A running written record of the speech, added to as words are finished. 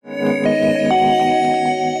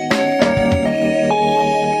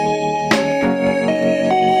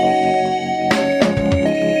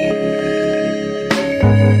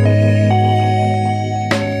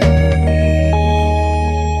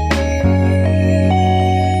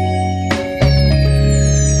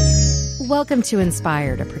Welcome to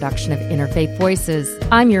Inspired, a production of Interfaith Voices.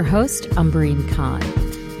 I'm your host, Umbreen Khan.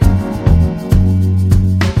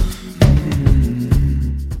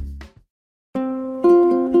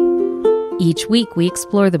 Each week, we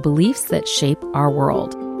explore the beliefs that shape our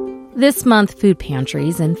world. This month, food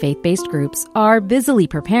pantries and faith-based groups are busily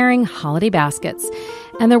preparing holiday baskets,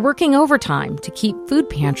 and they're working overtime to keep food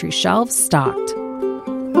pantry shelves stocked.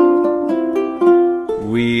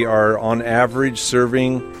 We are on average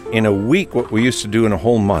serving in a week what we used to do in a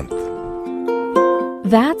whole month.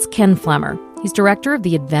 That's Ken Flemmer. He's director of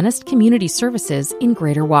the Adventist Community Services in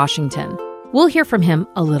Greater Washington. We'll hear from him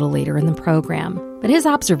a little later in the program. But his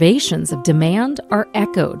observations of demand are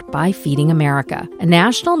echoed by Feeding America, a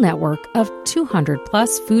national network of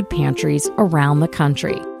 200-plus food pantries around the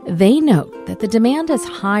country. They note that the demand is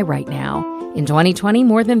high right now. In 2020,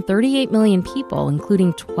 more than 38 million people,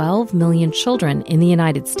 including 12 million children in the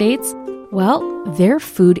United States, they're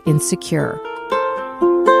food insecure.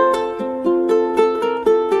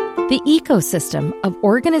 The ecosystem of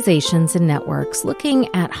organizations and networks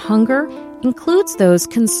looking at hunger includes those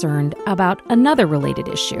concerned about another related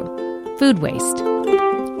issue, food waste.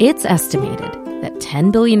 It's estimated that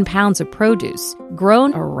 10 billion pounds of produce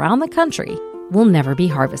grown around the country will never be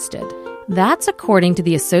harvested. That's according to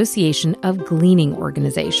the Association of Gleaning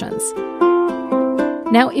Organizations.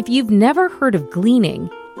 Now, if you've never heard of gleaning,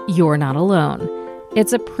 you're not alone.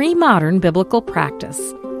 It's a pre-modern biblical practice.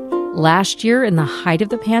 Last year, in the height of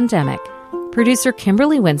the pandemic, producer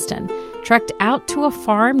Kimberly Winston trekked out to a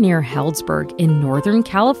farm near Healdsburg in Northern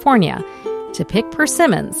California to pick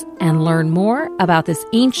persimmons and learn more about this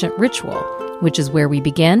ancient ritual, which is where we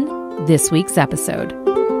begin this week's episode.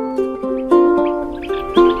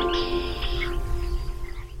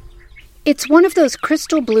 It's one of those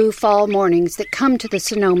crystal blue fall mornings that come to the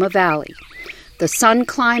Sonoma Valley. The sun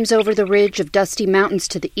climbs over the ridge of dusty mountains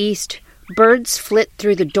to the east, birds flit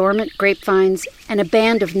through the dormant grapevines, and a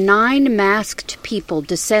band of 9 masked people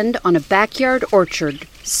descend on a backyard orchard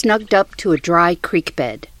snugged up to a dry creek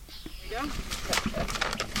bed.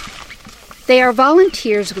 They are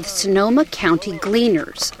volunteers with Sonoma County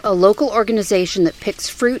Gleaners, a local organization that picks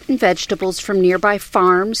fruit and vegetables from nearby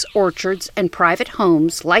farms, orchards, and private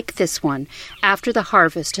homes like this one after the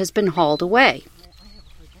harvest has been hauled away.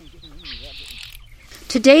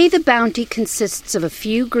 Today, the bounty consists of a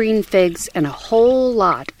few green figs and a whole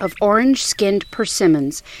lot of orange-skinned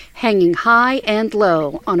persimmons hanging high and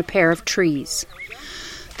low on a pair of trees.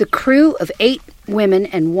 The crew of 8 women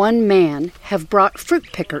and 1 man have brought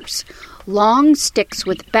fruit pickers, long sticks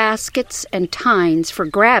with baskets and tines for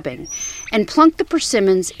grabbing, and plunked the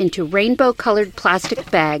persimmons into rainbow-colored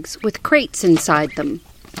plastic bags with crates inside them.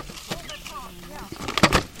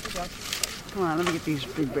 Come on, let me get these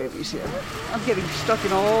big babies here. I'm getting stuck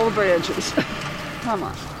in all the branches. Come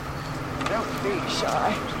on. Don't be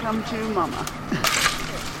shy. Come to Mama.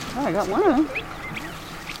 Oh, I got one of them.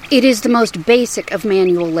 It is the most basic of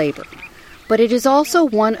manual labor, but it is also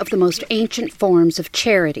one of the most ancient forms of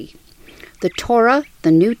charity. The Torah,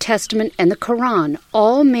 the New Testament, and the Quran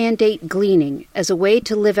all mandate gleaning as a way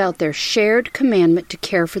to live out their shared commandment to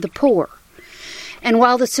care for the poor. And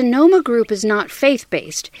while the Sonoma group is not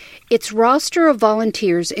faith-based, its roster of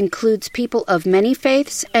volunteers includes people of many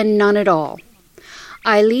faiths and none at all.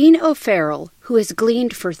 Eileen O'Farrell, who has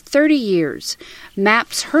gleaned for 30 years,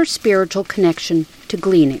 maps her spiritual connection to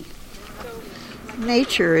gleaning.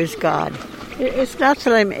 Nature is God. It's not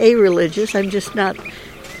that I'm a-religious, I'm just not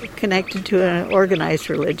connected to an organized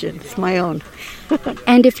religion. It's my own.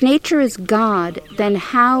 And if nature is God, then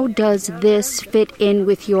how does this fit in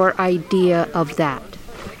with your idea of that?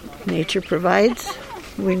 Nature provides.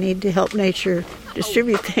 We need to help nature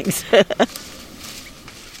distribute things.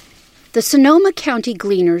 The Sonoma County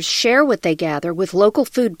Gleaners share what they gather with local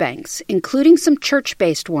food banks, including some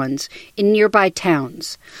church-based ones in nearby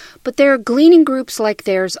towns. But there are gleaning groups like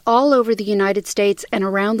theirs all over the United States and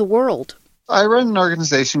around the world. I run an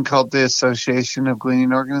organization called the Association of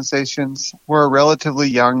Gleaning Organizations. We're a relatively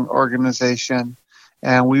young organization,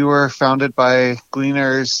 and we were founded by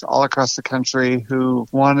gleaners all across the country who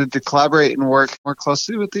wanted to collaborate and work more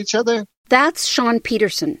closely with each other. That's Sean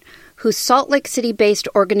Peterson, whose Salt Lake City-based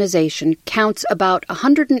organization counts about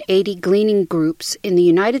 180 gleaning groups in the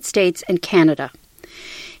United States and Canada.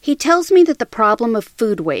 He tells me that the problem of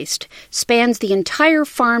food waste spans the entire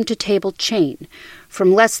farm-to-table chain,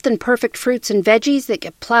 from less than perfect fruits and veggies that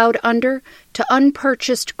get plowed under to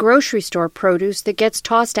unpurchased grocery store produce that gets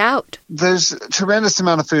tossed out. There's a tremendous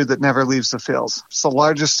amount of food that never leaves the fields. It's the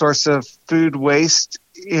largest source of food waste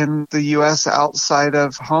in the U.S. outside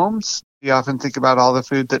of homes. You often think about all the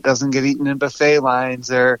food that doesn't get eaten in buffet lines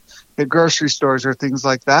or at grocery stores or things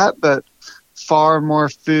like that, but far more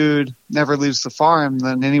food never leaves the farm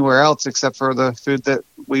than anywhere else except for the food that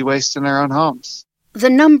we waste in our own homes. The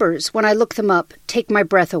numbers, when I look them up, take my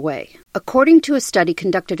breath away. According to a study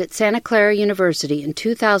conducted at Santa Clara University in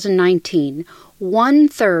 2019,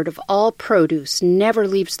 1/3 of all produce never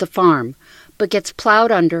leaves the farm, but gets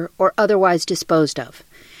plowed under or otherwise disposed of.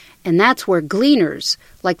 And that's where gleaners,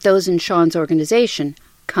 like those in Sean's organization,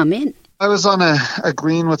 come in. I was on a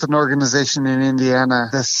green with an organization in Indiana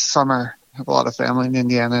this summer. I have a lot of family in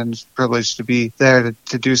Indiana and was privileged to be there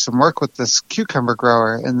to do some work with this cucumber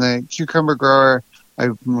grower. And the cucumber grower, I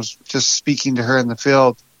was just speaking to her in the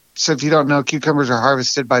field. So if you don't know, cucumbers are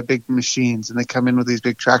harvested by big machines, and they come in with these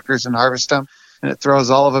big tractors and harvest them. And it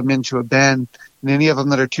throws all of them into a bin. And any of them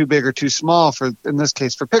that are too big or too small, for in this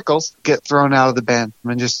case for pickles, get thrown out of the bin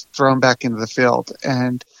and just thrown back into the field.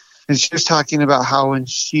 And she was talking about how when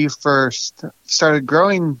she first started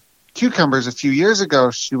growing cucumbers a few years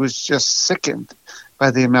ago, she was just sickened by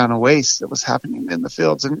the amount of waste that was happening in the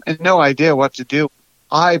fields and no idea what to do.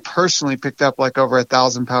 I personally picked up like over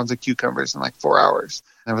 1,000 pounds of cucumbers in like 4 hours.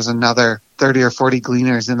 There was another 30 or 40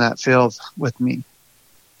 gleaners in that field with me.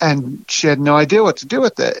 And she had no idea what to do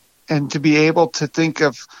with it. And to be able to think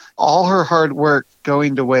of all her hard work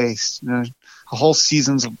going to waste, a whole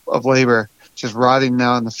seasons of labor just rotting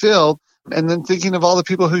now in the field, and then thinking of all the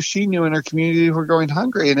people who she knew in her community who were going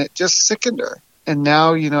hungry, and it just sickened her. And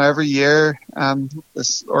now, every year,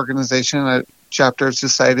 this organization, a chapter of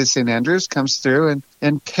Society of St. Andrews, comes through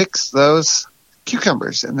and picks those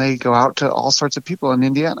cucumbers, and they go out to all sorts of people in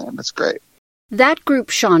Indiana, and it's great. That group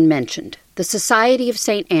Sean mentioned, the Society of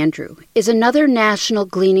St. Andrew, is another national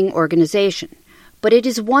gleaning organization, but it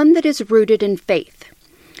is one that is rooted in faith.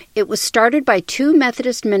 It was started by 2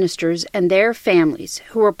 Methodist ministers and their families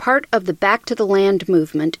who were part of the Back to the Land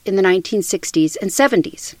movement in the 1960s and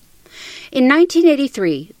 70s. In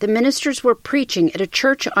 1983, the ministers were preaching at a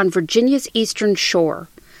church on Virginia's Eastern Shore.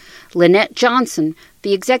 Lynette Johnson,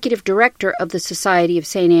 the executive director of the Society of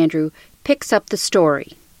St. Andrew, picks up the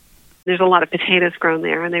story. There's a lot of potatoes grown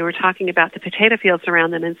there, and they were talking about the potato fields around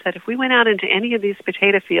them and said if we went out into any of these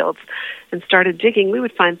potato fields and started digging, we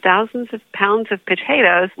would find thousands of pounds of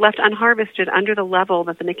potatoes left unharvested under the level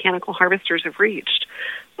that the mechanical harvesters have reached.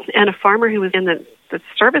 And a farmer who was in the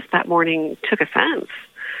service that morning took offense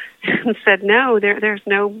and said, no, there's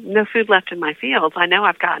no food left in my fields. I know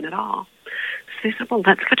I've gotten it all. So they said, well,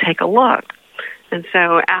 let's go take a look. And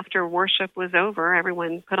so after worship was over,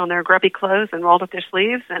 everyone put on their grubby clothes and rolled up their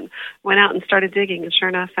sleeves and went out and started digging, and sure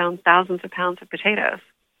enough found thousands of pounds of potatoes.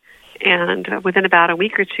 And within about a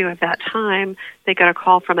week or two of that time, they got a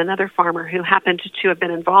call from another farmer who happened to have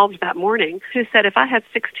been involved that morning, who said, if I had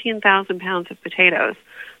 16,000 pounds of potatoes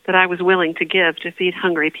that I was willing to give to feed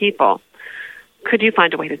hungry people, could you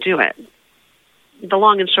find a way to do it? The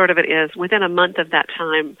long and short of it is, within a month of that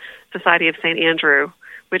time, Society of St. Andrew,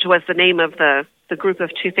 which was the name of the group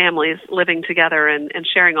of 2 families living together and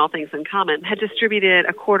sharing all things in common, had distributed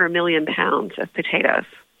 250,000 pounds of potatoes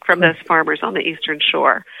from those farmers on the Eastern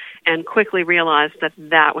Shore, and quickly realized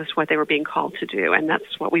that was what they were being called to do, and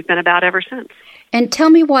that's what we've been about ever since. And tell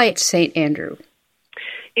me why it's St. Andrew.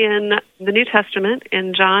 In the New Testament,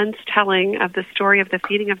 in John's telling of the story of the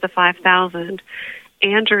feeding of the 5,000,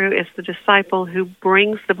 Andrew is the disciple who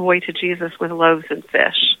brings the boy to Jesus with loaves and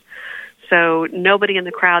fish. So nobody in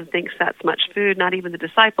the crowd thinks that's much food. Not even the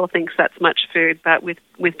disciple thinks that's much food. But with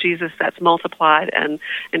Jesus, that's multiplied and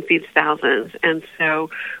feeds thousands. And so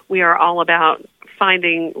we are all about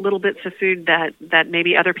finding little bits of food that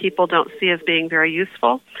maybe other people don't see as being very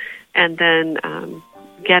useful, and then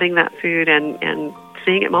getting that food and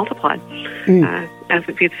seeing it multiplied as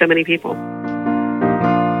it feeds so many people.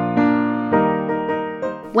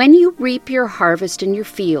 When you reap your harvest in your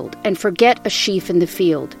field and forget a sheaf in the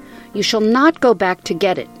field, you shall not go back to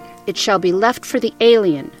get it. It shall be left for the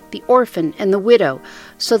alien, the orphan, and the widow,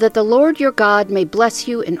 so that the Lord your God may bless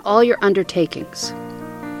you in all your undertakings.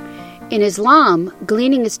 In Islam,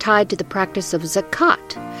 gleaning is tied to the practice of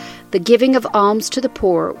zakat, the giving of alms to the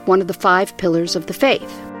poor, one of the 5 pillars of the faith.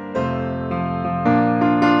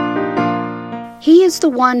 He is the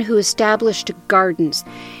one who established gardens.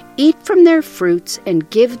 Eat from their fruits and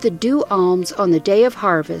give the due alms on the day of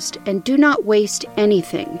harvest, and do not waste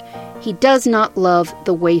anything. He does not love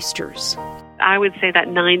the wasters. I would say that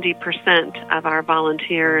 90% of our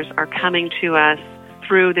volunteers are coming to us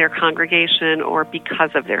through their congregation or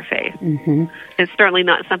because of their faith. Mm-hmm. It's certainly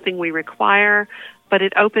not something we require, but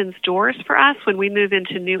it opens doors for us when we move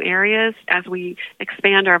into new areas as we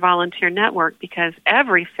expand our volunteer network, because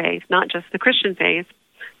every faith, not just the Christian faith,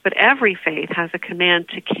 but every faith has a command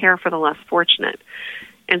to care for the less fortunate.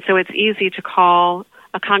 And so it's easy to call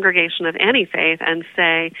a congregation of any faith and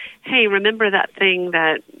say, hey, remember that thing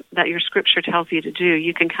that your scripture tells you to do.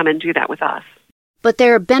 You can come and do that with us. But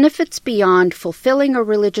there are benefits beyond fulfilling a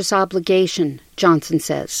religious obligation, Johnson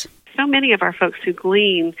says. So many of our folks who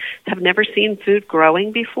glean have never seen food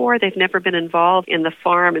growing before. They've never been involved in the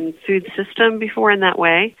farm and food system before in that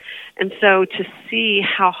way. And so to see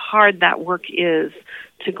how hard that work is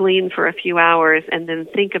to glean for a few hours and then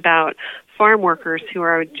think about farm workers who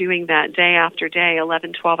are doing that day after day,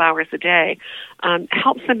 11, 12 hours a day,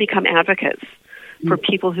 helps them become advocates for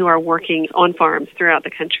people who are working on farms throughout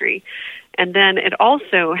the country. And then it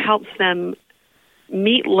also helps them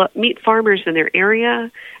meet farmers in their area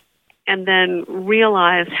and then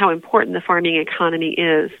realize how important the farming economy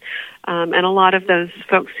is. And a lot of those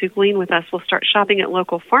folks who glean with us will start shopping at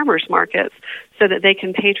local farmers markets so that they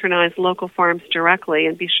can patronize local farms directly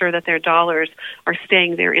and be sure that their dollars are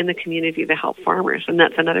staying there in the community to help farmers. And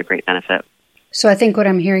that's another great benefit. So I think what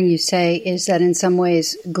I'm hearing you say is that in some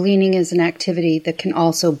ways, gleaning is an activity that can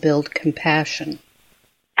also build compassion.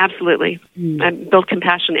 Absolutely. Build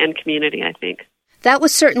compassion and community, I think. That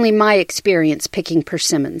was certainly my experience picking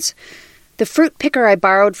persimmons. The fruit picker I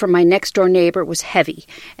borrowed from my next-door neighbor was heavy,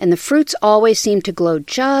 and the fruits always seemed to glow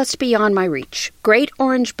just beyond my reach, great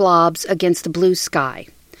orange blobs against the blue sky.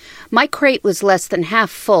 My crate was less than half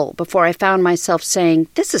full before I found myself saying,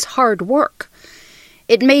 "This is hard work."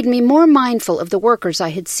 It made me more mindful of the workers I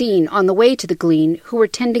had seen on the way to the glean who were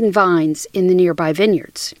tending vines in the nearby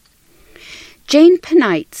vineyards. Jane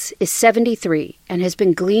Penites is 73 and has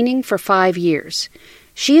been gleaning for 5 years.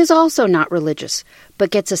 She is also not religious,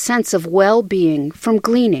 but gets a sense of well-being from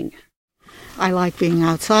gleaning. I like being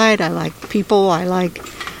outside. I like people. I like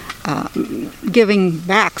giving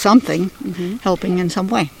back something, helping in some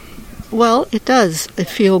way. Well, it does. It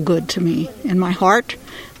feel good to me in my heart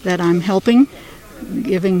that I'm helping,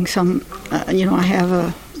 giving some, I have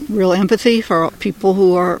a real empathy for people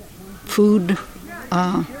who are food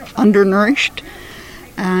undernourished,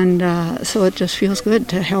 and so it just feels good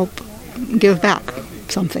to help give back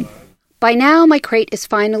something. By now, my crate is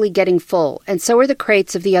finally getting full, and so are the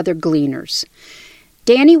crates of the other gleaners.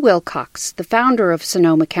 Danny Wilcox, the founder of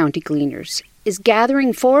Sonoma County Gleaners, is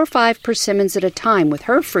gathering 4 or 5 persimmons at a time with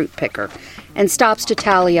her fruit picker and stops to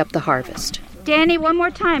tally up the harvest. Danny, one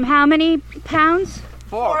more time. How many pounds?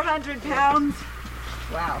 400 pounds.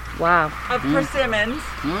 Wow. Of persimmons.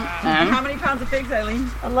 How many pounds of figs,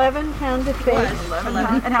 Eileen? 11 pounds of figs. 11.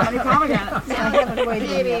 And how many pomegranates? I haven't weighed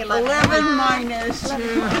them yet. 11 minus 2.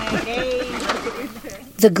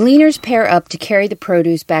 The gleaners pair up to carry the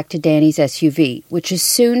produce back to Danny's SUV, which is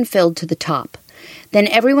soon filled to the top. Then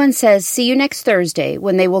everyone says, "See you next Thursday,"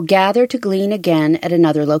 when they will gather to glean again at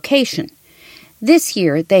another location. This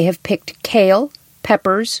year, they have picked kale,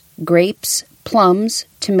 peppers, grapes, plums,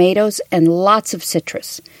 tomatoes, and lots of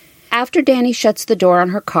citrus. After Danny shuts the door on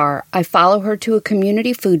her car, I follow her to a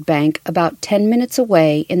community food bank about 10 minutes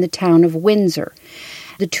away in the town of Windsor.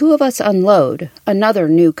 The two of us unload, another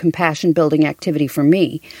new compassion-building activity for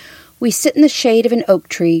me. We sit in the shade of an oak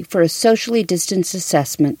tree for a socially distanced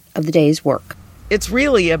assessment of the day's work. It's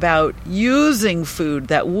really about using food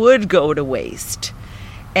that would go to waste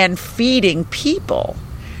and feeding people.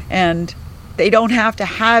 And they don't have to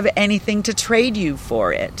have anything to trade you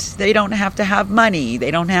for it. They don't have to have money.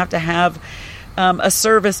 They don't have to have a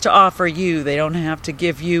service to offer you. They don't have to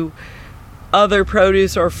give you other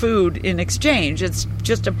produce or food in exchange. It's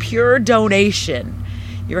just a pure donation.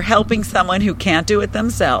 You're helping someone who can't do it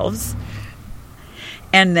themselves.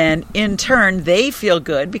 And then, in turn, they feel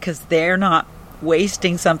good because they're not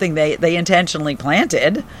wasting something they intentionally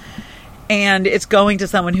planted. And it's going to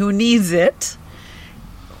someone who needs it,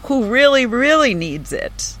 who really, really needs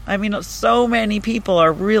it. I mean, so many people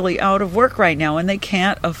are really out of work right now and they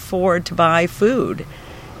can't afford to buy food.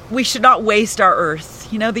 We should not waste our earth.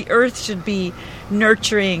 The earth should be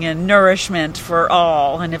nurturing and nourishment for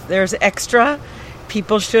all. And if there's extra,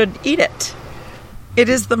 people should eat it. It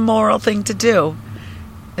is the moral thing to do.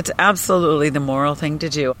 It's absolutely the moral thing to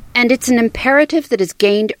do. And it's an imperative that has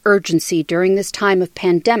gained urgency during this time of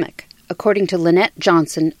pandemic, according to Lynette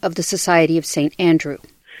Johnson of the Society of St. Andrew.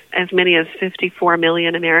 As many as 54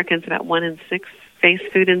 million Americans, about 1 in 6, face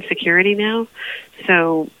food insecurity now.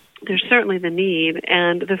 So there's certainly the need,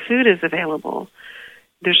 and the food is available.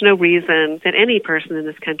 There's no reason that any person in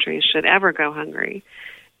this country should ever go hungry.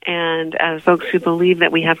 And as folks who believe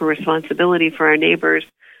that we have a responsibility for our neighbors,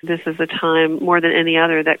 this is a time more than any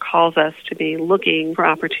other that calls us to be looking for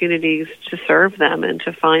opportunities to serve them and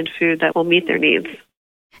to find food that will meet their needs.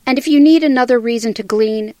 And if you need another reason to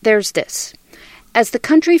glean, there's this. As the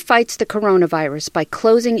country fights the coronavirus by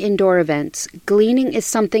closing indoor events, gleaning is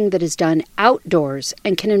something that is done outdoors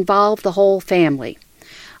and can involve the whole family.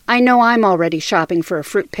 I know I'm already shopping for a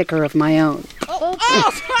fruit picker of my own. Oh,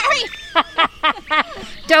 sorry!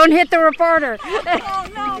 Don't hit the reporter. Oh,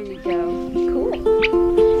 no. There you go. Cool.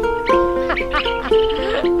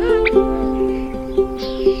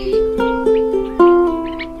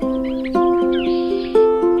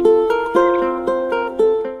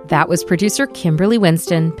 That was producer Kimberly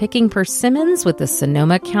Winston picking persimmons with the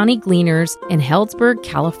Sonoma County Gleaners in Healdsburg,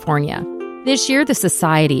 California. This year, the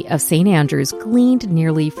Society of St. Andrews gleaned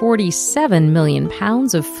nearly 47 million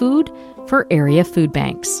pounds of food for area food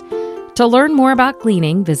banks. To learn more about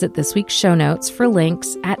gleaning, visit this week's show notes for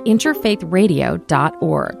links at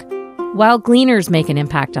interfaithradio.org. While gleaners make an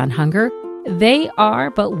impact on hunger, they are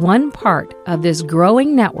but one part of this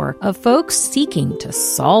growing network of folks seeking to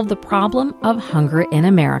solve the problem of hunger in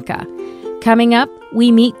America. Coming up,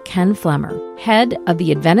 we meet Ken Flemmer, head of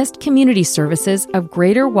the Adventist Community Services of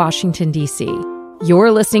Greater Washington, D.C.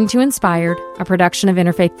 You're listening to Inspired, a production of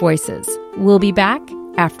Interfaith Voices. We'll be back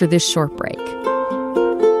after this short break.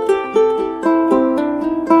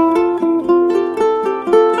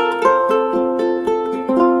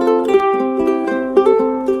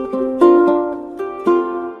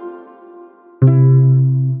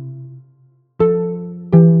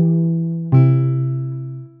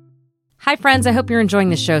 Hi, friends. I hope you're enjoying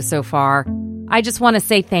the show so far. I just want to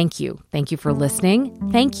say thank you. Thank you for listening.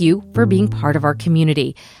 Thank you for being part of our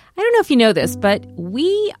community. I don't know if you know this, but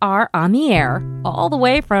we are on the air all the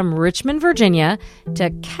way from Richmond, Virginia to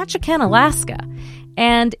Ketchikan, Alaska,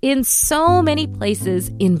 and in so many places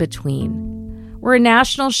in between. We're a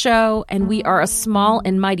national show, and we are a small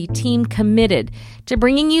and mighty team committed to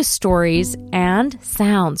bringing you stories and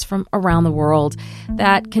sounds from around the world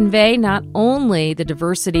that convey not only the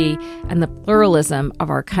diversity and the pluralism of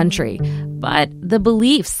our country, but the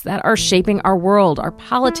beliefs that are shaping our world, our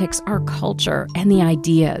politics, our culture, and the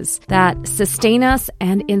ideas that sustain us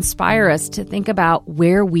and inspire us to think about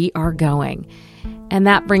where we are going. And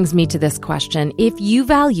that brings me to this question. If you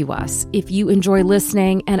value us, if you enjoy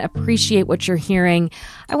listening and appreciate what you're hearing,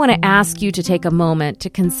 I want to ask you to take a moment to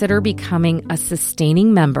consider becoming a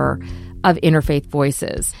sustaining member of Interfaith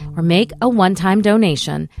Voices, or make a one-time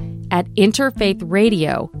donation at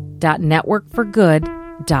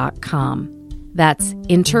interfaithradio.networkforgood.com. That's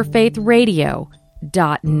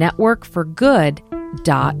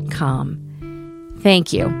interfaithradio.networkforgood.com.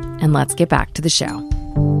 Thank you, and let's get back to the show.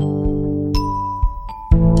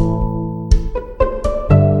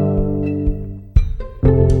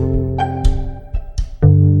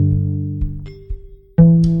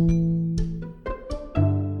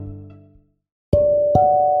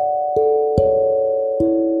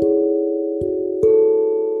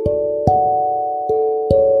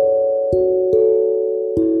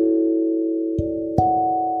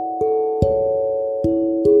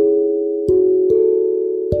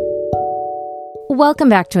 Welcome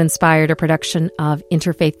back to Inspired, a production of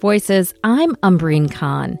Interfaith Voices. I'm Umbreen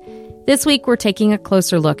Khan. This week, we're taking a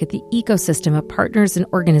closer look at the ecosystem of partners and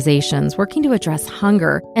organizations working to address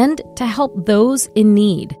hunger and to help those in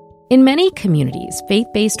need. In many communities,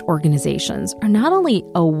 faith-based organizations are not only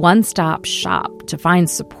a one-stop shop to find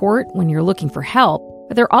support when you're looking for help,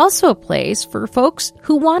 but they're also a place for folks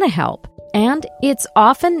who want to help. And it's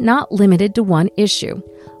often not limited to one issue.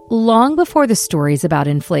 Long before the stories about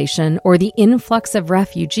inflation or the influx of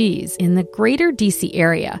refugees in the greater D.C.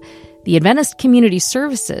 area, the Adventist Community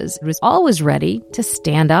Services was always ready to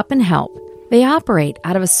stand up and help. They operate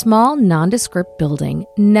out of a small, nondescript building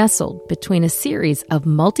nestled between a series of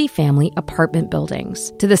multifamily apartment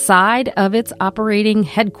buildings. To the side of its operating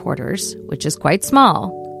headquarters, which is quite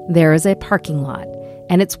small, there is a parking lot,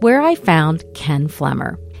 and it's where I found Ken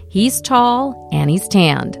Flemmer. He's tall and he's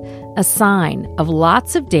tanned, a sign of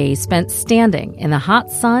lots of days spent standing in the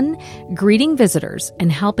hot sun, greeting visitors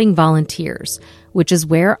and helping volunteers, which is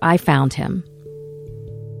where I found him.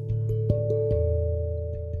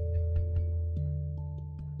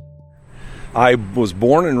 I was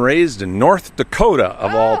born and raised in North Dakota,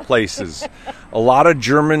 of all places. A lot of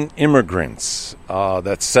German immigrants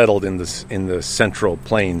that settled in the Central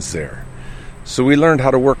Plains there. So we learned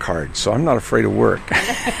how to work hard, so I'm not afraid of work.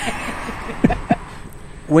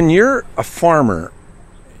 When you're a farmer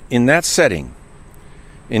in that setting,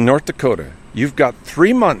 in North Dakota, you've got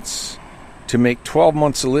 3 months to make 12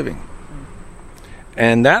 months of living.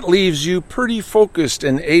 And that leaves you pretty focused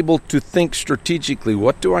and able to think strategically,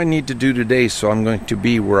 what do I need to do today so I'm going to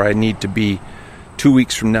be where I need to be 2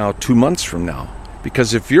 weeks from now, 2 months from now?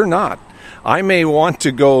 Because if you're not, I may want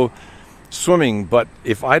to go swimming, but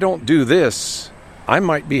if I don't do this, I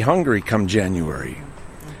might be hungry come January.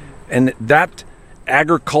 And that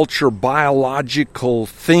agriculture, biological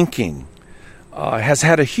thinking has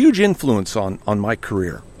had a huge influence on my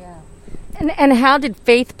career. And how did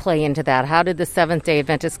faith play into that? How did the Seventh-day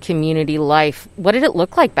Adventist community life, what did it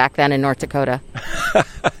look like back then in North Dakota?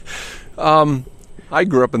 I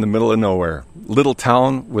grew up in the middle of nowhere. Little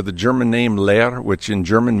town with a German name, Leer, which in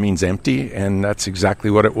German means empty, and that's exactly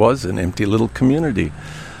what it was, an empty little community.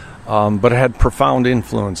 But it had profound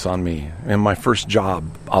influence on me in my first job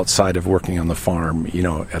outside of working on the farm,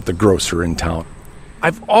 at the grocer in town.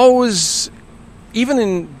 I've always,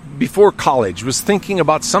 before college, was thinking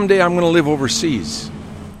about someday I'm going to live overseas.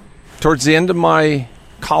 Towards the end of my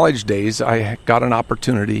college days, I got an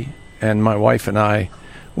opportunity, and my wife and I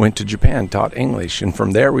went to Japan, taught English, and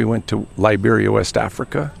from there we went to Liberia, West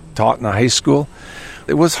Africa, taught in a high school.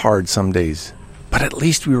 It was hard some days, but at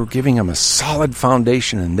least we were giving them a solid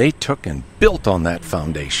foundation, and they took and built on that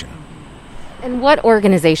foundation. And what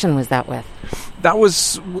organization was that with? That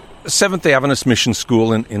was Seventh-day Adventist Mission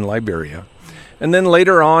School in Liberia. And then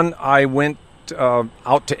later on, I went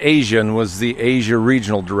out to Asia and was the Asia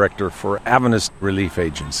Regional Director for Adventist Relief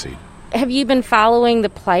Agency. Have you been following the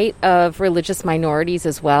plight of religious minorities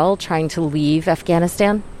as well, trying to leave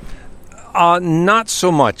Afghanistan? Not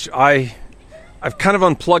so much. I've kind of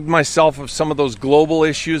unplugged myself of some of those global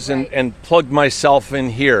issues and plugged myself in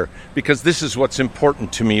here, because this is what's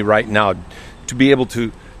important to me right now, to be able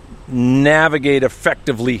to navigate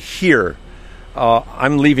effectively here.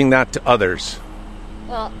 I'm leaving that to others.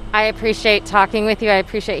 Well, I appreciate talking with you. I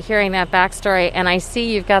appreciate hearing that backstory. And I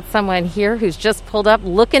see you've got someone here who's just pulled up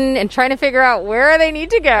looking and trying to figure out where they need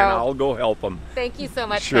to go. And I'll go help them. Thank you so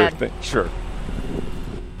much, Sure, Ted. Sure.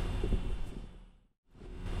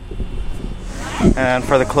 And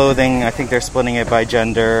for the clothing, I think they're splitting it by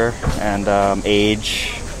gender and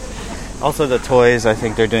age. Also the toys, I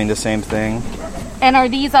think they're doing the same thing. And are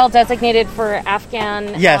these all designated for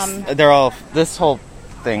Afghan? Yes, they're all, this whole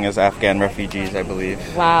thing is Afghan refugees, I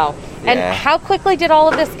believe. Wow. And how quickly did all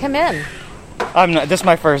of this come in? This is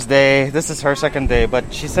my first day. This is her second day,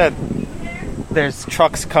 but she said there's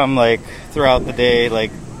trucks come throughout the day,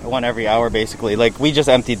 one every hour basically. We just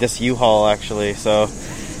emptied this U-Haul actually, so.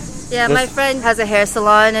 Yeah, my friend has a hair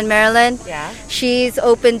salon in Maryland. Yeah. She's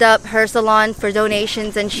opened up her salon for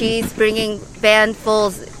donations, and she's bringing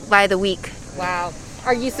vanfuls by the week. Wow.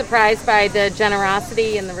 Are you surprised by the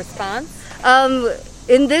generosity and the response?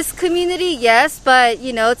 In this community, yes, but,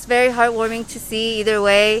 it's very heartwarming to see either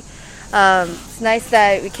way. It's nice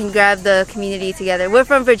that we can grab the community together. We're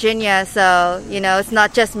from Virginia, so, it's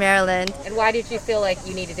not just Maryland. And why did you feel like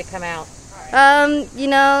you needed to come out?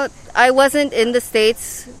 I wasn't in the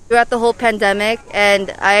States throughout the whole pandemic, and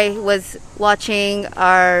I was watching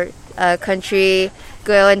our country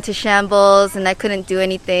go into shambles, and I couldn't do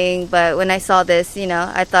anything. But when I saw this,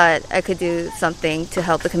 I thought I could do something to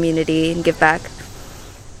help the community and give back.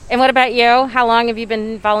 And what about you? How long have you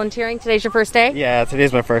been volunteering? Today's your first day? Yeah,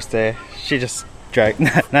 today's my first day. She just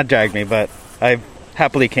not dragged me, but I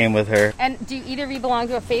happily came with her. And do either of you belong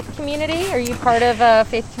to a faith community? Are you part of a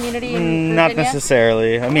faith community in Virginia? Not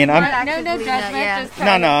necessarily. I mean, I'm no judgment. Yeah. Just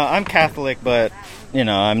no, I'm Catholic, but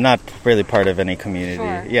I'm not really part of any community.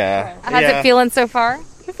 Sure. Yeah. How's it feeling so far?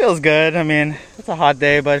 It feels good. I mean, it's a hot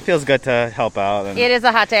day, but it feels good to help out. And it is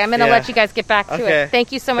a hot day. I'm going to let you guys get back to Okay. it.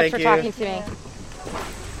 Thank you so much for talking to me.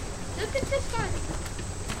 Look at this guy.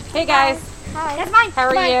 Hey guys. Hi. That's mine. How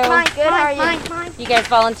are mine, you? Mine. Good. How are you? Mine. You guys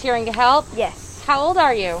volunteering to help? Yes. How old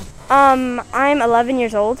are you? I'm 11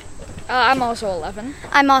 years old. I'm also 11.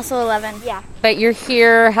 I'm also 11. Yeah. But you're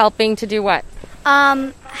here helping to do what?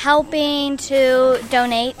 Helping to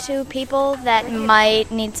donate to people that might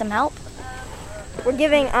need some help. We're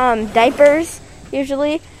giving diapers,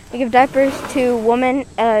 usually. We give diapers to women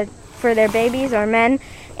for their babies or men,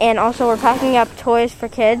 and also we're packing up toys for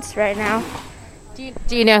kids right now.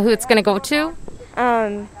 Do you know who it's going to go to?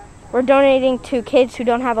 We're donating to kids who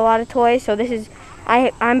don't have a lot of toys, so this is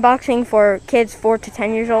unboxing for kids 4 to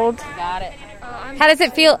 10 years old. Got it. How does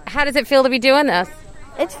it feel? How does it feel to be doing this?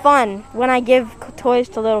 It's fun when I give toys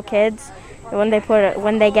to little kids. When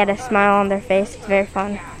they get a smile on their face, it's very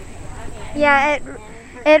fun. Yeah,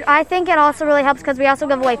 I think it also really helps because we also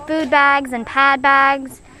give away food bags and pad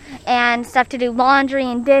bags and stuff to do laundry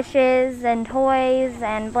and dishes and toys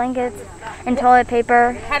and blankets and toilet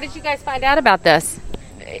paper. How did you guys find out about this?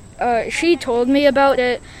 She told me about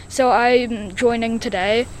it, so I'm joining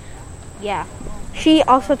today. Yeah. She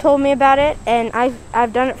also told me about it, and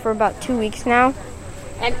I've done it for about 2 weeks now.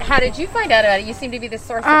 And how did you find out about it? You seem to be the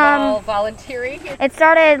source of all volunteering. It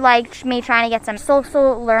started like me trying to get some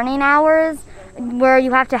social learning hours where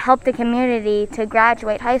you have to help the community to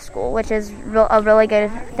graduate high school, which is a really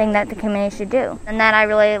good thing that the community should do. And then I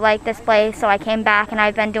really liked this place, so I came back, and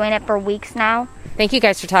I've been doing it for weeks now. Thank you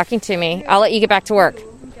guys for talking to me. I'll let you get back to work.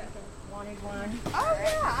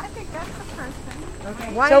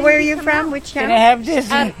 So where are you from? Which town? Can I have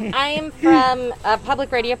this? I am from a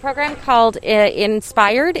public radio program called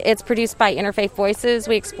Inspired. It's produced by Interfaith Voices.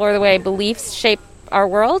 We explore the way beliefs shape our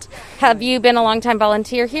world. Have you been a long-time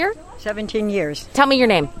volunteer here? 17 years. Tell me your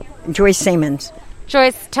name. Joyce Siemens.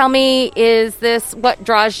 Joyce, tell me, is this what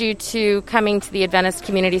draws you to coming to the Adventist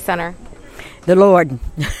Community Center? The Lord.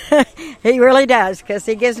 He really does, because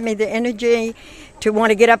He gives me the energy to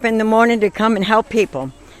want to get up in the morning to come and help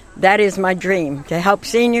people. That is my dream, to help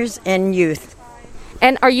seniors and youth.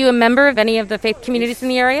 And are you a member of any of the faith communities in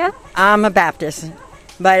the area? I'm a Baptist,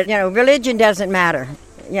 but, religion doesn't matter.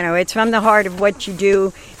 It's from the heart of what you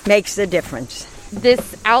do makes the difference.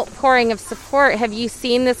 This outpouring of support, have you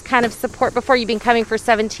seen this kind of support before? You've been coming for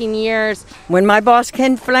 17 years. When my boss,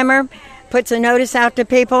 Ken Flemmer, puts a notice out to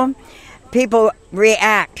people, people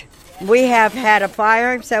react. We have had a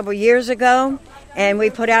fire several years ago, and we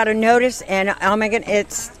put out a notice, and oh my God,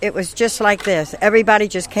 it was just like this. Everybody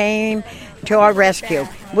just came to our rescue.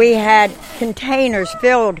 We had containers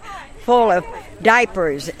filled full of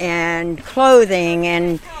diapers and clothing,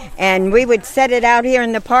 and we would set it out here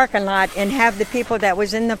in the parking lot and have the people that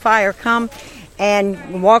was in the fire come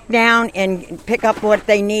and walk down and pick up what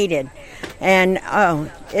they needed. And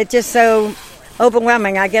it's just so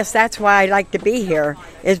overwhelming. I guess that's why I like to be here,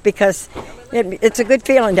 is because it's a good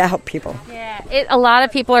feeling to help people. Yeah, a lot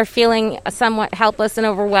of people are feeling somewhat helpless and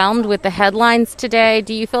overwhelmed with the headlines today.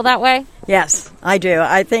 Do you feel that way? Yes, I do.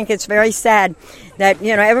 I think it's very sad that,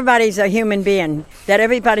 everybody's a human being, that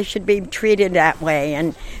everybody should be treated that way.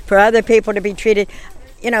 And for other people to be treated,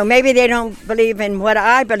 maybe they don't believe in what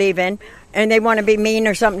I believe in, and they want to be mean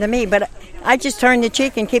or something to me. But I just turn the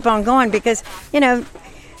cheek and keep on going, because,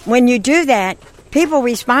 when you do that, people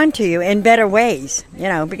respond to you in better ways,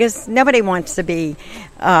 because nobody wants to be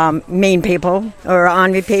mean people or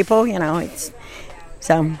ornery people,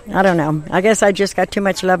 So, I don't know. I guess I just got too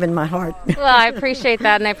much love in my heart. Well, I appreciate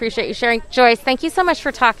that, and I appreciate you sharing. Joyce, thank you so much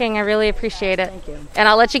for talking. I really appreciate it. Thank you. And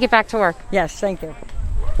I'll let you get back to work. Yes, thank you.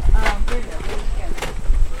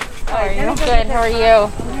 How are you? Good. How are you?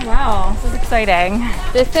 Wow, this is exciting.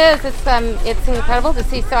 It's incredible to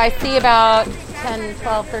see. So I see about 10,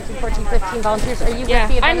 12, 13, 14, 15 volunteers. Are you with the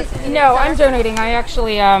Adventist Community Center? I'm donating. I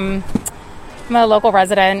actually I'm a local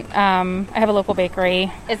resident. I have a local bakery.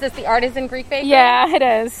 Is this the Artisan Greek Bakery? Yeah, it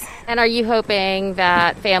is. And are you hoping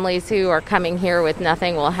that families who are coming here with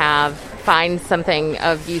nothing will find something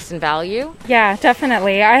of use and value? Yeah,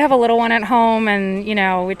 definitely. I have a little one at home, and we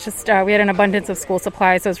had an abundance of school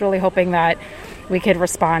supplies. So I was really hoping that we could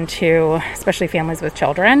respond to, especially families with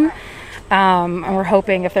children. And we're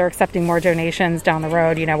hoping if they're accepting more donations down the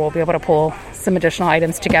road, we'll be able to pull some additional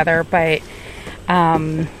items together. But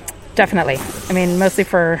definitely, mostly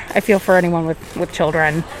I feel for anyone with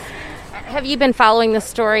children. Have you been following the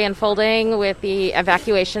story unfolding with the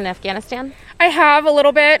evacuation in Afghanistan? I have a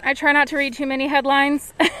little bit. I try not to read too many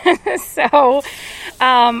headlines. So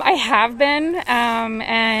I have been.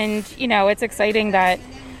 And, it's exciting that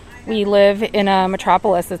we live in a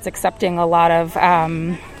metropolis that's accepting a lot of,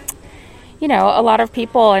 a lot of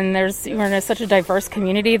people. And we're in such a diverse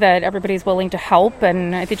community that everybody's willing to help.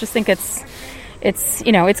 And I just think it's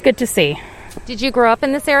good to see. Did you grow up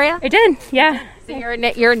in this area? I did, yeah. So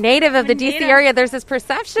you're a native of the D.C. area. There's this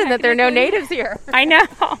perception that there are no natives here. I know.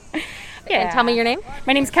 Yeah. And tell me your name.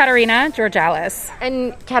 My name's Katerina Georgalis.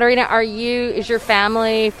 And Katerina, is your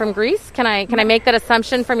family from Greece? Can I make that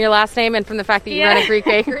assumption from your last name and from the fact that you run a Greek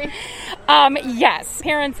bakery? Yes.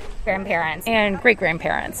 Parents, grandparents, and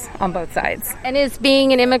great-grandparents on both sides. And is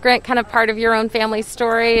being an immigrant kind of part of your own family's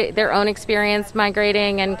story, their own experience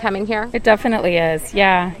migrating and coming here? It definitely is,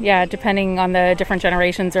 yeah, depending on the different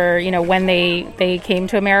generations or, when they came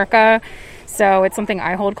to America. So it's something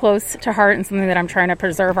I hold close to heart and something that I'm trying to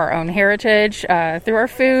preserve our own heritage through our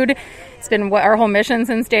food. It's been our whole mission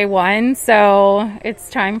since day one. So it's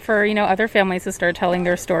time for, other families to start telling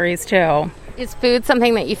their stories too. Is food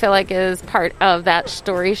something that you feel like is part of that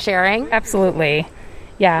story sharing? Absolutely.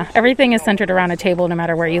 Yeah. Everything is centered around a table no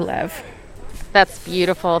matter where you live. That's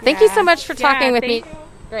beautiful. Thank you so much for talking with me.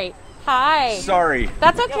 Great. Hi. Sorry.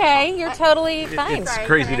 That's okay. You're totally fine. It's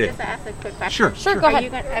crazy day. Can I just ask a quick question? Sure. Go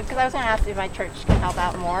ahead. Because I was going to ask if my church can help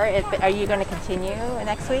out more. Are you going to continue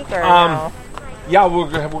next week or no? Yeah, we're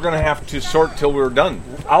going to have to sort till we're done.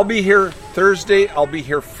 I'll be here Thursday, I'll be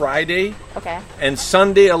here Friday. Okay. And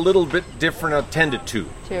Sunday, a little bit different, 10 to 2.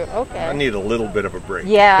 Okay. I need a little bit of a break.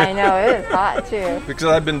 Yeah, I know. It is hot, too. Because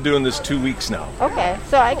I've been doing this 2 weeks now. Okay.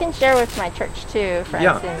 So I can share with my church, too, for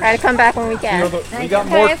Yeah. instance. Try to come back when we can. We got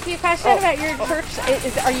Can more. I ask you a question about your church?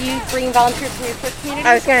 Are you bringing volunteers from your church community?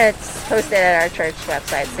 I was going to post it at our church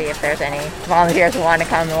website, see if there's any volunteers who want to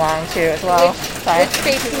come along, too, as well. Which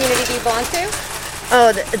faith community do you belong to?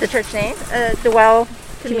 Oh, the church name? The Well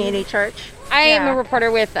Community Church. I am a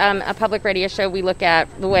reporter with a public radio show. We look at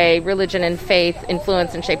the way religion and faith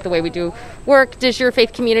influence and shape the way we do work. Does your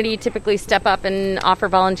faith community typically step up and offer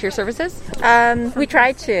volunteer services? We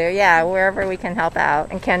try to, yeah, wherever we can help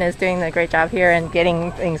out. And Ken is doing a great job here and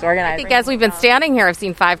getting things organized. I think as we've been standing here, I've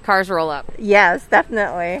seen 5 cars roll up. Yes,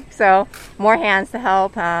 definitely. So more hands to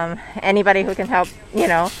help. Anybody who can help,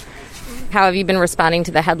 How have you been responding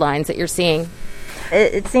to the headlines that you're seeing?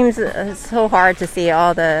 It seems so hard to see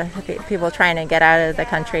all the people trying to get out of the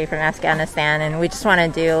country from Afghanistan, and we just want to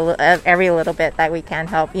do every little bit that we can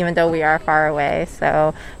help, even though we are far away.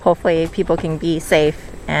 So hopefully people can be safe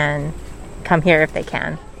and come here if they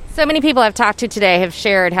can. So many people I've talked to today have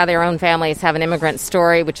shared how their own families have an immigrant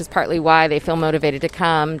story, which is partly why they feel motivated to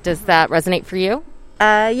come. Does that resonate for you?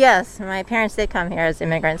 Yes, my parents did come here as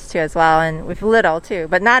immigrants too as well, and with little too,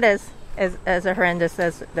 but not as horrendous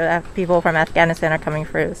as the people from Afghanistan are coming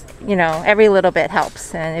through. Every little bit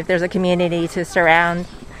helps. And if there's a community to surround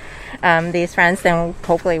these friends, then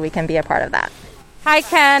hopefully we can be a part of that. Hi,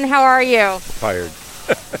 Ken. How are you? Tired.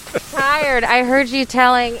 Tired. I heard you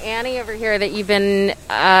telling Annie over here that you've been,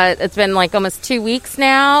 it's been like almost 2 weeks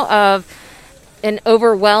now of an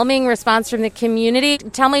overwhelming response from the community.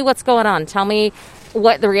 Tell me what's going on. Tell me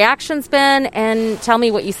what the reaction's been, and tell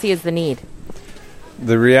me what you see as the need.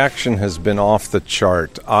 The reaction has been off the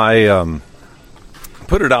chart. I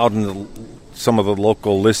put it out in some of the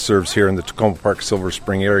local listservs here in the Tacoma Park, Silver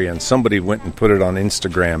Spring area, and somebody went and put it on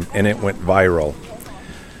Instagram, and it went viral.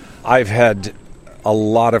 I've had a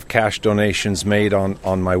lot of cash donations made on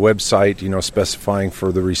my website, specifying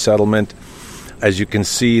for the resettlement. As you can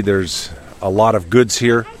see, there's a lot of goods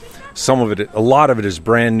here. A lot of it is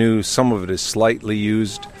brand new. Some of it is slightly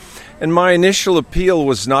used. And my initial appeal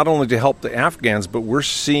was not only to help the Afghans, but we're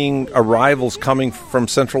seeing arrivals coming from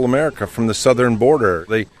Central America, from the southern border.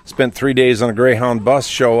 They spent 3 days on a Greyhound bus,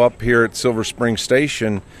 show up here at Silver Spring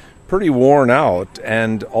Station, pretty worn out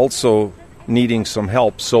and also needing some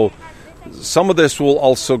help. So some of this will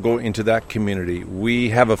also go into that community. We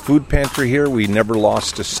have a food pantry here. We never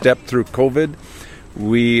lost a step through COVID.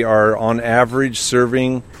 We are on average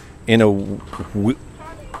serving in a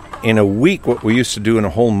week what we used to do in a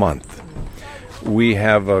whole month. We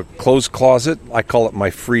have a clothes closet. I call it my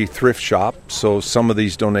free thrift shop. So some of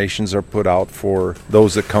these donations are put out for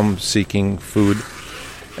those that come seeking food.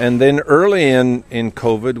 And then early in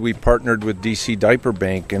COVID, we partnered with DC Diaper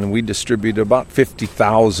Bank, and we distribute about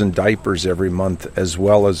 50,000 diapers every month, as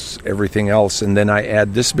well as everything else. And then I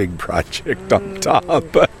add this big project on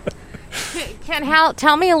top. Ken,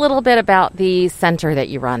 tell me a little bit about the center that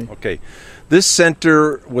you run. Okay. This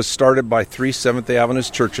center was started by 3 Seventh-day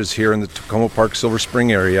Adventist churches here in the Tacoma Park, Silver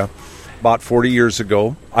Spring area about 40 years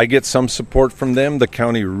ago. I get some support from them. The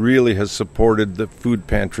county really has supported the food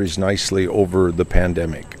pantries nicely over the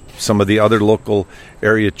pandemic. Some of the other local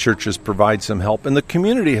area churches provide some help, and the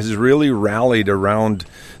community has really rallied around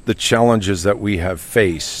the challenges that we have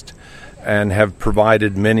faced and have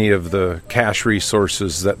provided many of the cash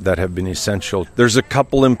resources that have been essential. There's a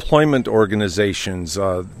couple employment organizations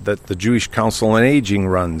that the Jewish Council on Aging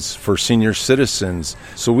runs for senior citizens.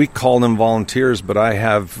 So we call them volunteers, but I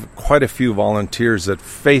have quite a few volunteers that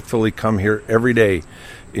faithfully come here every day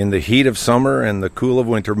in the heat of summer and the cool of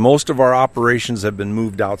winter. Most of our operations have been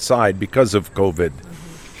moved outside because of COVID.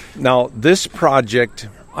 Now, this project,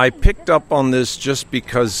 I picked up on this just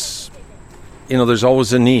because there's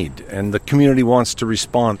always a need, and the community wants to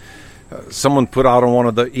respond. Someone put out on one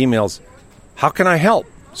of the emails, how can I help?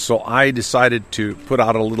 So I decided to put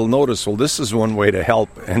out a little notice. Well, this is one way to help,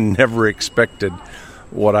 and never expected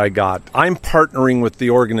what I got. I'm partnering with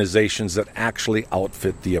the organizations that actually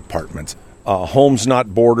outfit the apartments. Homes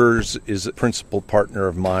Not Borders is a principal partner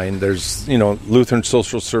of mine. There's, Lutheran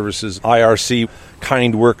Social Services, IRC.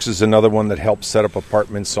 Kind Works is another one that helps set up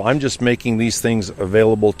apartments. So I'm just making these things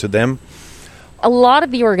available to them. A lot of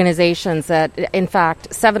the organizations that, in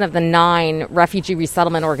fact, 7 of the 9 refugee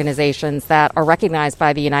resettlement organizations that are recognized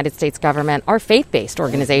by the United States government are faith-based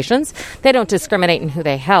organizations. They don't discriminate in who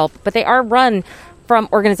they help, but they are run from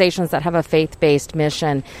organizations that have a faith-based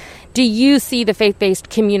mission. Do you see the faith-based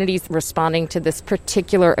communities responding to this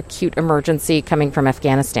particular acute emergency coming from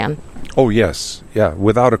Afghanistan? Oh, yes. Yeah,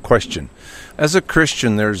 without a question. As a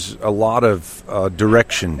Christian, there's a lot of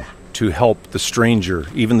direction to help the stranger,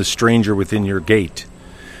 even the stranger within your gate,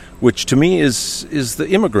 which to me is the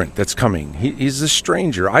immigrant that's coming. He's a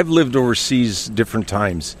stranger. I've lived overseas different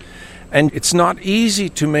times, and it's not easy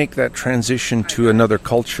to make that transition to another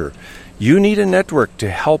culture. You need a network to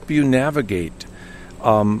help you navigate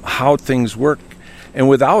how things work, and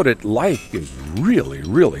without it, life is really,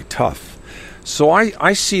 really tough. So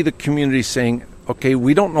I see the community saying, okay,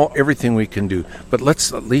 we don't know everything we can do, but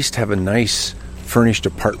let's at least have a nice furnished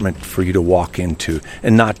apartment for you to walk into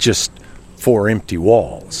and not just 4 empty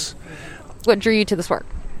walls. What drew you to this work?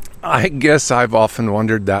 I guess I've often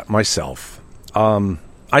wondered that myself.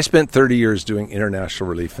 I spent 30 years doing international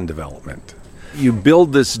relief and development. You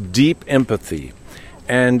build this deep empathy,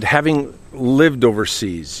 and having lived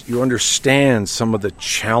overseas, you understand some of the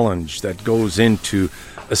challenge that goes into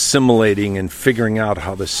assimilating and figuring out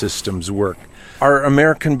how the systems work. Our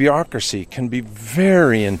American bureaucracy can be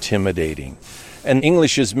very intimidating. And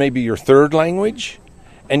English is maybe your third language,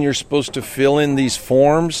 and you're supposed to fill in these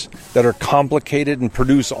forms that are complicated and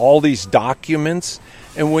produce all these documents.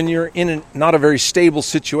 And when you're in not a very stable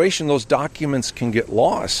situation, those documents can get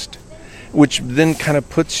lost, which then kind of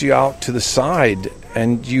puts you out to the side,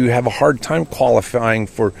 and you have a hard time qualifying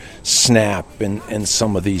for SNAP and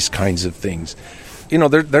some of these kinds of things. You know,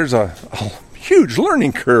 there's a huge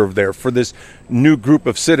learning curve there for this new group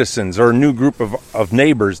of citizens or a new group of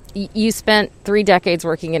neighbors. You spent 3 decades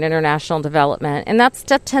working in international development, and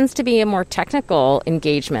that tends to be a more technical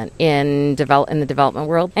engagement in the development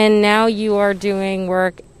world. And now you are doing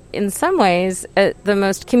work in some ways at the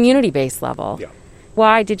most community-based level. Yeah.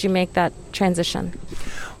 Why did you make that transition?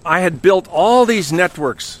 I had built all these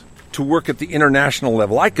networks to work at the international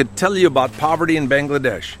level. I could tell you about poverty in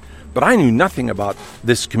Bangladesh, but I knew nothing about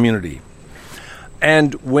this community.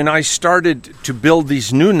 And when I started to build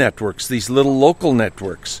these new networks, these little local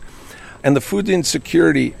networks, and the food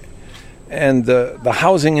insecurity and the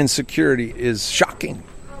housing insecurity is shocking,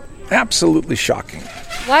 absolutely shocking.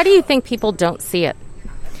 Why do you think people don't see it?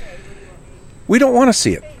 We don't want to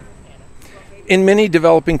see it. In many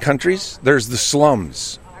developing countries, there's the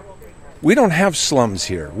slums. We don't have slums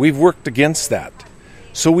here. We've worked against that.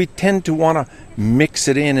 So we tend to want to mix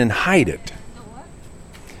it in and hide it.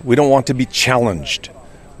 We don't want to be challenged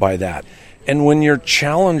by that. And when you're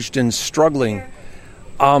challenged and struggling,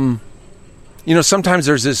 sometimes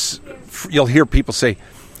there's this, you'll hear people say,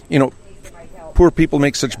 poor people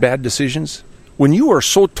make such bad decisions. When you are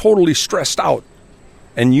so totally stressed out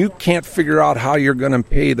and you can't figure out how you're going to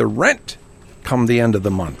pay the rent come the end of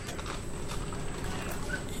the month,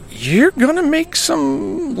 you're going to make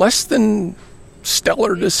some less than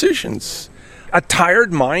stellar decisions. A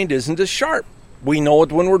tired mind isn't as sharp. We know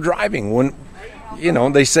it when we're driving. When,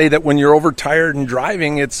 they say that when you're overtired and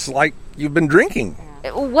driving, it's like you've been drinking.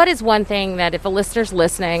 What is one thing that if a listener's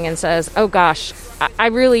listening and says, oh gosh,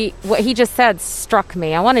 what he just said struck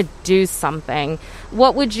me, I want to do something,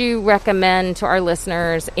 what would you recommend to our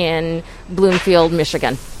listeners in Bloomfield,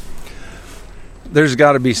 Michigan? There's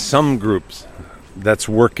got to be some groups that's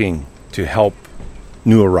working to help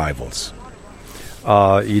new arrivals.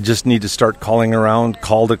 You just need to start calling around,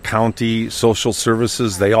 call the county social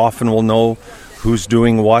services. They often will know who's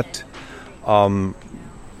doing what.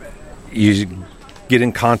 You get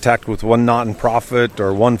in contact with one nonprofit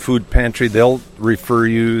or one food pantry. They'll refer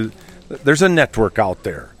you. There's a network out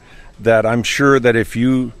there that I'm sure that if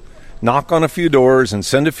you knock on a few doors and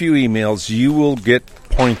send a few emails, you will get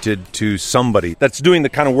pointed to somebody that's doing the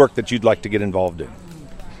kind of work that you'd like to get involved in.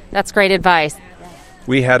 That's great advice.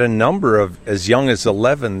 We had a number of as young as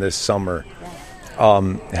 11 this summer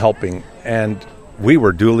helping, and we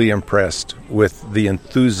were duly impressed with the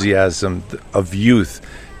enthusiasm of youth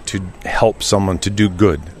to help someone to do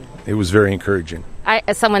good. It was very encouraging.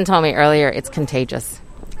 Someone told me earlier, it's contagious.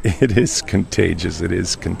 It is contagious. It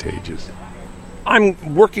is contagious.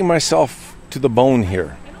 I'm working myself to the bone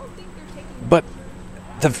here, but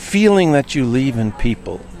the feeling that you leave in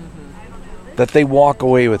people, that they walk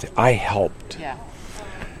away with, I helped. Yeah.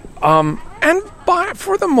 And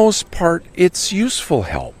for the most part, it's useful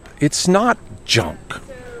help. It's not junk.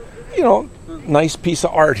 Nice piece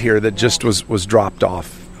of art here that just was dropped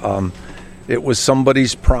off. It was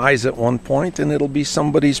somebody's prize at one point, and it'll be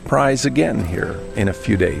somebody's prize again here in a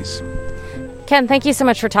few days. Ken, thank you so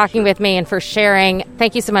much for talking with me and for sharing.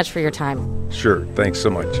 Thank you so much for your time. Sure. Thanks so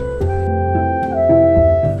much.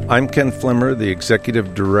 I'm Ken Flimmer, the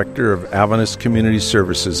Executive Director of Adventist Community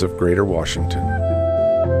Services of Greater Washington.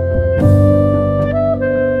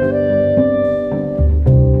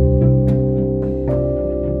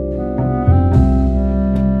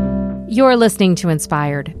 You're listening to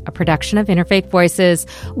Inspired, a production of Interfaith Voices.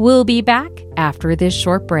 We'll be back after this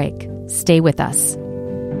short break. Stay with us.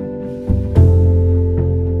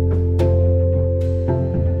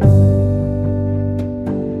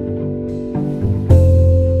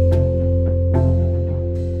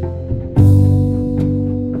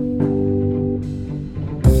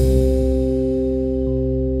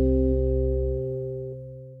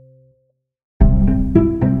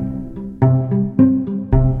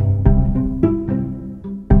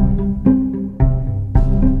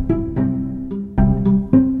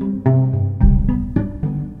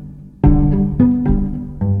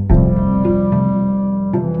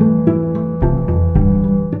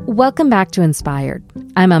 Welcome back to Inspired.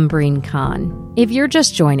 I'm Umbreen Khan. If you're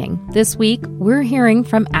just joining, this week we're hearing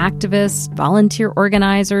from activists, volunteer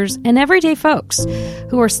organizers, and everyday folks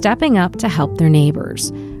who are stepping up to help their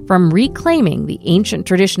neighbors, from reclaiming the ancient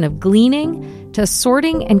tradition of gleaning to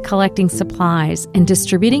sorting and collecting supplies and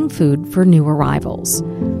distributing food for new arrivals.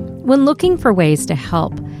 When looking for ways to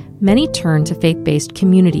help, many turn to faith-based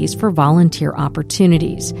communities for volunteer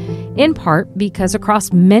opportunities, in part because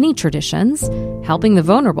across many traditions, helping the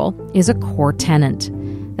vulnerable is a core tenet.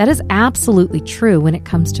 That is absolutely true when it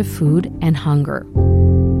comes to food and hunger.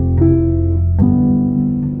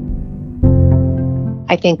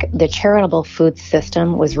 I think the charitable food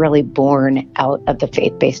system was really born out of the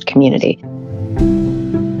faith-based community.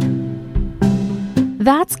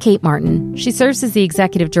 That's Kate Martin. She serves as the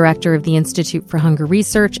executive director of the Institute for Hunger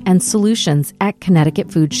Research and Solutions at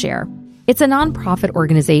Connecticut Food Share. It's a nonprofit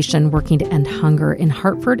organization working to end hunger in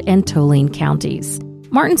Hartford and Tulane counties.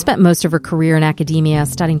 Martin spent most of her career in academia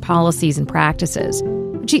studying policies and practices,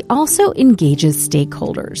 but she also engages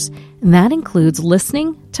stakeholders, and that includes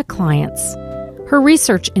listening to clients. Her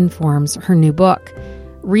research informs her new book,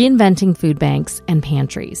 Reinventing Food Banks and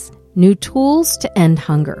Pantries, New Tools to End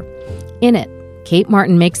Hunger. In it, Kate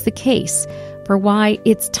Martin makes the case for why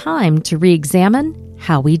it's time to re-examine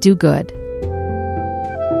how we do good.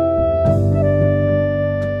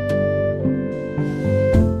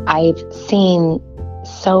 I've seen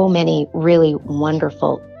so many really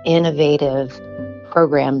wonderful, innovative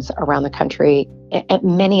programs around the country. And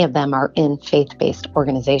many of them are in faith-based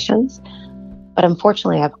organizations. But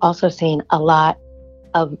unfortunately, I've also seen a lot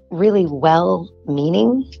of really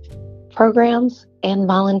well-meaning programs and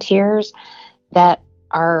volunteers that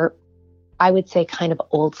are, I would say, kind of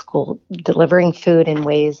old school, delivering food in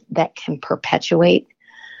ways that can perpetuate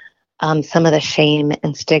some of the shame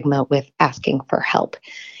and stigma with asking for help.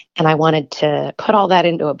 And I wanted to put all that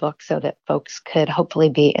into a book so that folks could hopefully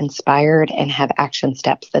be inspired and have action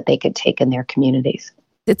steps that they could take in their communities.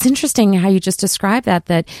 It's interesting how you just described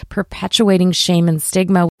that perpetuating shame and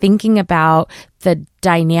stigma, thinking about the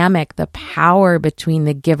dynamic, the power between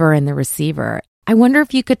the giver and the receiver. I wonder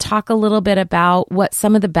if you could talk a little bit about what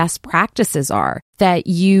some of the best practices are that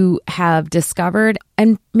you have discovered,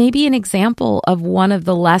 and maybe an example of one of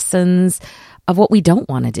the lessons of what we don't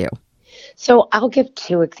want to do. So I'll give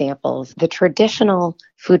two examples. The traditional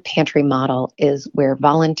food pantry model is where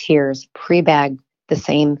volunteers pre-bag the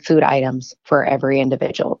same food items for every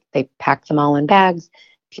individual. They pack them all in bags.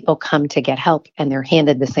 People come to get help and they're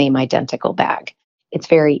handed the same identical bag. It's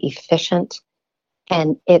very efficient.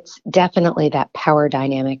 And it's definitely that power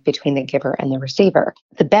dynamic between the giver and the receiver.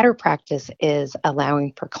 The better practice is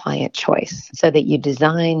allowing for client choice so that you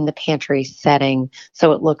design the pantry setting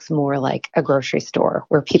so it looks more like a grocery store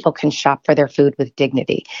where people can shop for their food with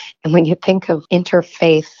dignity. And when you think of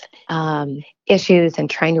interfaith issues and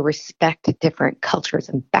trying to respect different cultures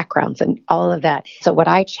and backgrounds and all of that. So what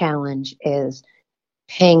I challenge is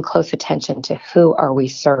paying close attention to who are we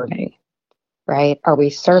serving? Right? Are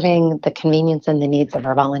we serving the convenience and the needs of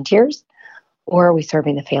our volunteers, or are we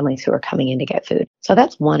serving the families who are coming in to get food? So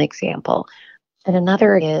that's one example. And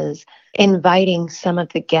another is inviting some of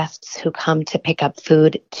the guests who come to pick up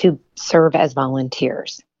food to serve as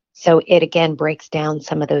volunteers. So it again breaks down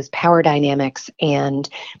some of those power dynamics, and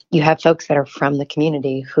you have folks that are from the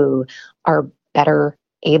community who are better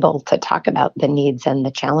able to talk about the needs and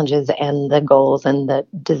the challenges and the goals and the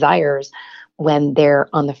desires when they're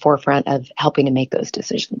on the forefront of helping to make those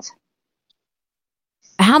decisions.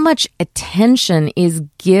 How much attention is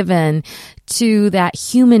given to that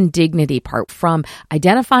human dignity part, from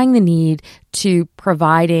identifying the need to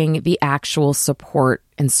providing the actual support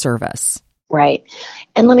and service? Right.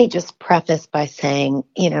 And let me just preface by saying,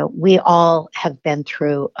 we all have been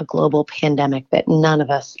through a global pandemic that none of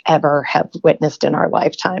us ever have witnessed in our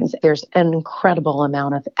lifetimes. There's an incredible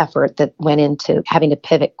amount of effort that went into having to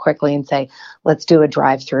pivot quickly and say, let's do a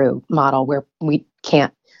drive-through model where we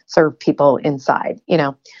can't serve people inside,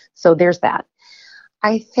 So there's that.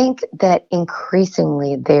 I think that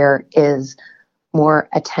increasingly there is more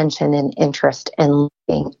attention and interest in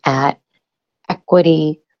looking at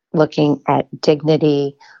equity, looking at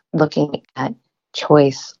dignity, looking at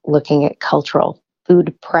choice, looking at cultural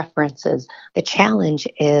food preferences. The challenge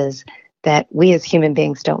is that we as human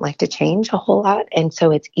beings don't like to change a whole lot. And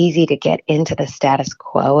so it's easy to get into the status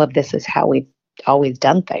quo of this is how we've always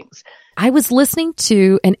done things. I was listening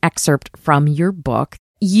to an excerpt from your book.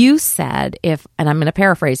 You said, and I'm going to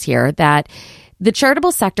paraphrase here, that the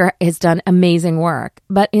charitable sector has done amazing work,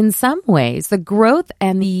 but in some ways, the growth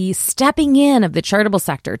and the stepping in of the charitable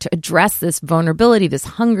sector to address this vulnerability, this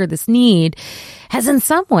hunger, this need, has in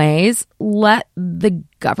some ways let the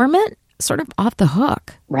government sort of off the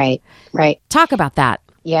hook. Right. Talk about that.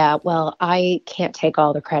 Yeah, well, I can't take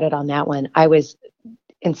all the credit on that one. I was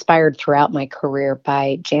inspired throughout my career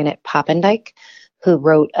by Janet Poppendieck, who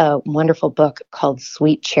wrote a wonderful book called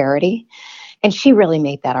Sweet Charity. And she really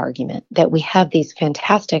made that argument that we have these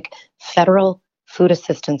fantastic federal food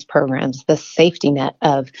assistance programs, the safety net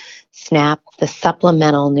of SNAP, the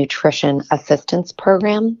Supplemental Nutrition Assistance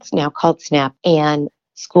Program, it's now called SNAP, and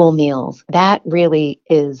school meals. That really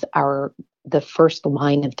is the first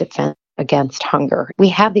line of defense against hunger. We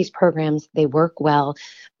have these programs, they work well,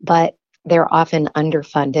 but they're often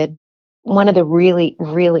underfunded. One of the really,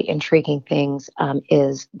 really intriguing things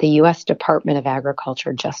is the U.S. Department of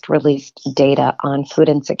Agriculture just released data on food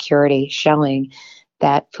insecurity showing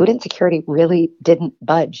that food insecurity really didn't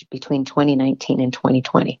budge between 2019 and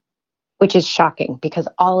 2020, which is shocking because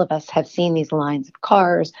all of us have seen these lines of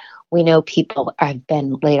cars. We know people have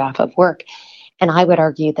been laid off of work. And I would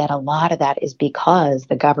argue that a lot of that is because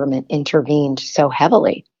the government intervened so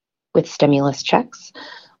heavily with stimulus checks,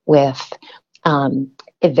 with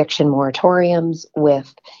eviction moratoriums,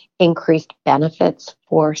 with increased benefits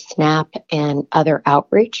for SNAP and other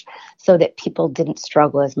outreach so that people didn't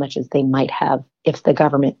struggle as much as they might have if the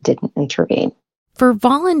government didn't intervene. For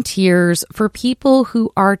volunteers, for people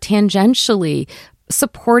who are tangentially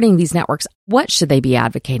supporting these networks, what should they be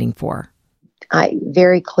advocating for? I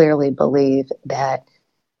very clearly believe that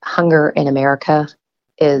hunger in America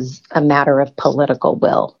is a matter of political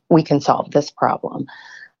will. We can solve this problem.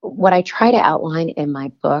 What I try to outline in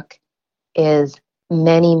my book is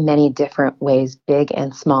many, many different ways, big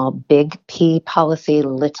and small, big P policy,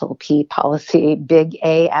 little p policy, big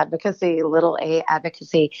A advocacy, little a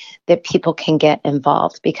advocacy, that people can get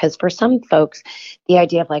involved. Because for some folks, the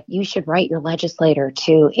idea of like, you should write your legislator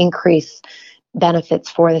to increase benefits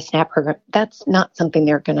for the SNAP program, that's not something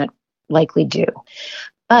they're going to likely do.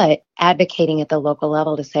 But advocating at the local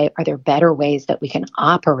level to say, are there better ways that we can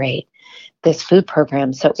operate this food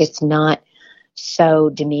program so it's not so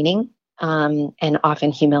demeaning and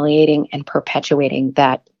often humiliating and perpetuating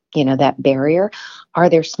that, that barrier? Are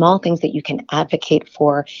there small things that you can advocate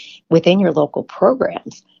for within your local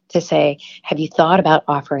programs to say, have you thought about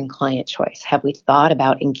offering client choice? Have we thought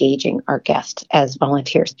about engaging our guests as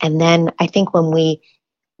volunteers? And then I think when we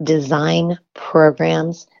design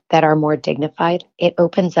programs that are more dignified, it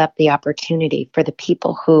opens up the opportunity for the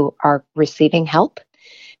people who are receiving help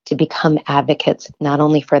to become advocates, not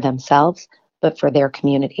only for themselves, but for their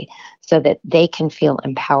community, so that they can feel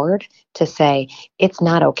empowered to say, it's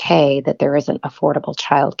not okay that there isn't affordable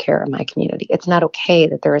childcare in my community. It's not okay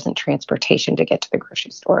that there isn't transportation to get to the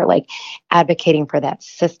grocery store, like advocating for that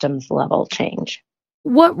systems level change.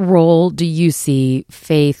 What role do you see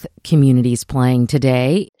faith communities playing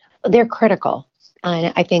today? They're critical.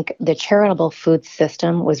 And I think the charitable food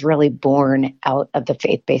system was really born out of the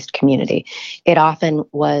faith-based community. It often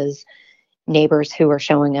was neighbors who were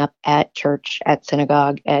showing up at church, at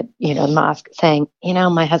synagogue, at mosque saying,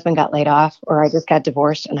 my husband got laid off, or I just got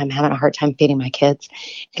divorced and I'm having a hard time feeding my kids.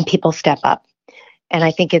 And people step up. And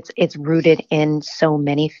I think it's rooted in so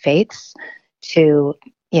many faiths to,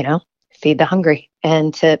 feed the hungry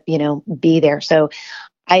and to, be there. So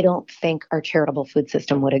I don't think our charitable food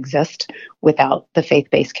system would exist without the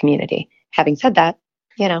faith-based community. Having said that,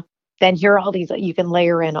 then you can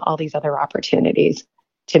layer in all these other opportunities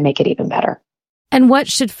to make it even better. And what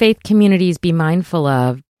should faith communities be mindful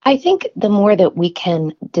of? I think the more that we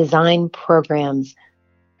can design programs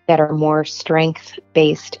that are more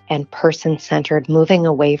strength-based and person-centered, moving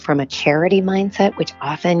away from a charity mindset, which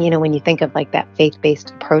often, when you think of like that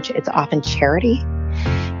faith-based approach, it's often charity,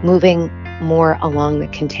 moving more along the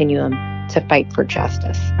continuum to fight for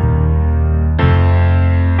justice.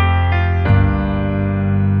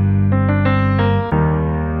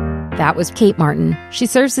 That was Kate Martin. She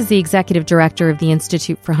serves as the executive director of the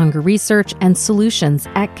Institute for Hunger Research and Solutions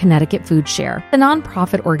at Connecticut Food Share, the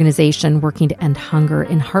nonprofit organization working to end hunger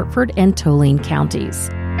in Hartford and Tualatin counties.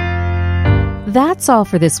 That's all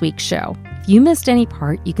for this week's show. If you missed any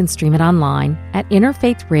part, you can stream it online at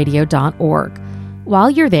interfaithradio.org.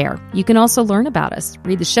 While you're there, you can also learn about us,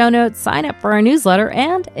 read the show notes, sign up for our newsletter,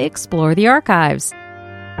 and explore the archives.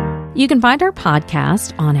 You can find our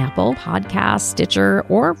podcast on Apple Podcasts, Stitcher,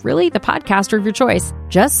 or really the podcaster of your choice.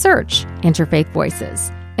 Just search Interfaith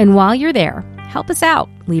Voices. And while you're there, help us out.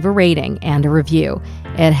 Leave a rating and a review.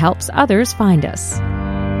 It helps others find us.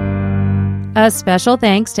 A special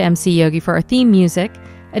thanks to MC Yogi for our theme music,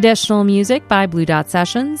 additional music by Blue Dot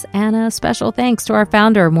Sessions, and a special thanks to our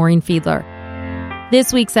founder, Maureen Fiedler.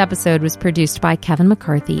 This week's episode was produced by Kevin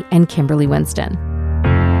McCarthy and Kimberly Winston.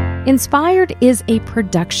 Inspired is a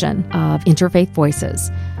production of Interfaith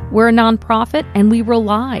Voices. We're a nonprofit, and we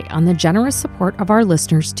rely on the generous support of our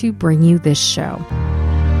listeners to bring you this show.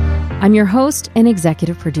 I'm your host and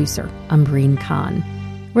executive producer, Umbreen Khan.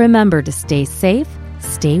 Remember to stay safe,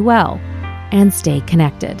 stay well, and stay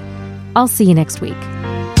connected. I'll see you next week.